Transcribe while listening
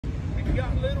you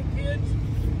got little kids,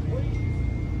 please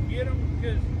get them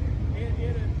because it'll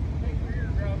take your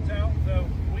eardrums out. So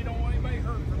we don't want anybody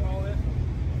hurt from all this.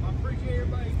 I appreciate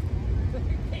everybody.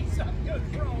 In case something goes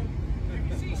wrong,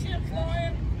 if you see shit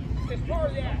flying, it's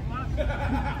part of that.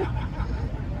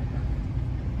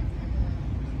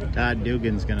 Todd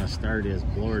Dugan's gonna start his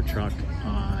blower truck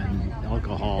on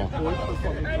alcohol,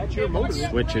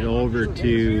 switch it over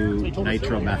to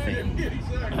nitro methane.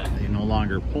 They no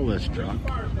longer pull this truck,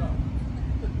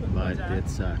 but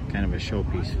it's kind of a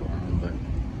showpiece for him. But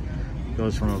it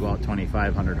goes from about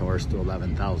 2,500 horse to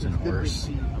 11,000 horse.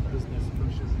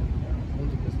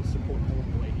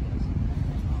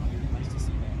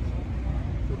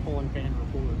 Pulling fan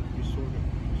report, you sort of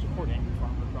support angry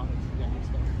farmer products, that kind of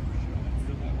stuff.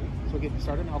 So we'll get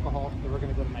started in alcohol, then we're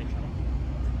going to go to nitro.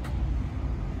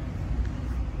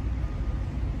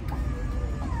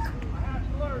 I have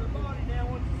to lower the body down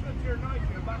once you switch your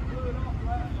nitro. About to blew it off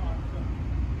last night.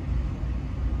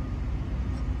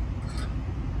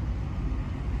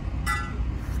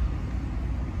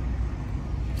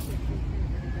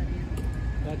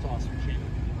 That's awesome, Shane.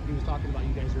 He was talking about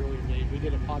you guys earlier today. We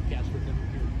did a podcast with him.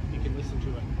 You can listen to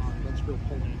it on Let's Grill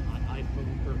Pulling on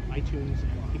iPhone or iTunes,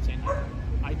 and I keep saying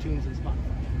iTunes and Spotify.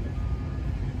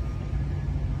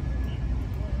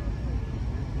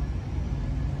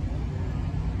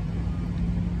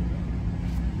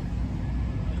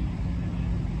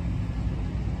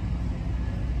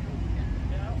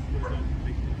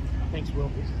 Thanks, Will.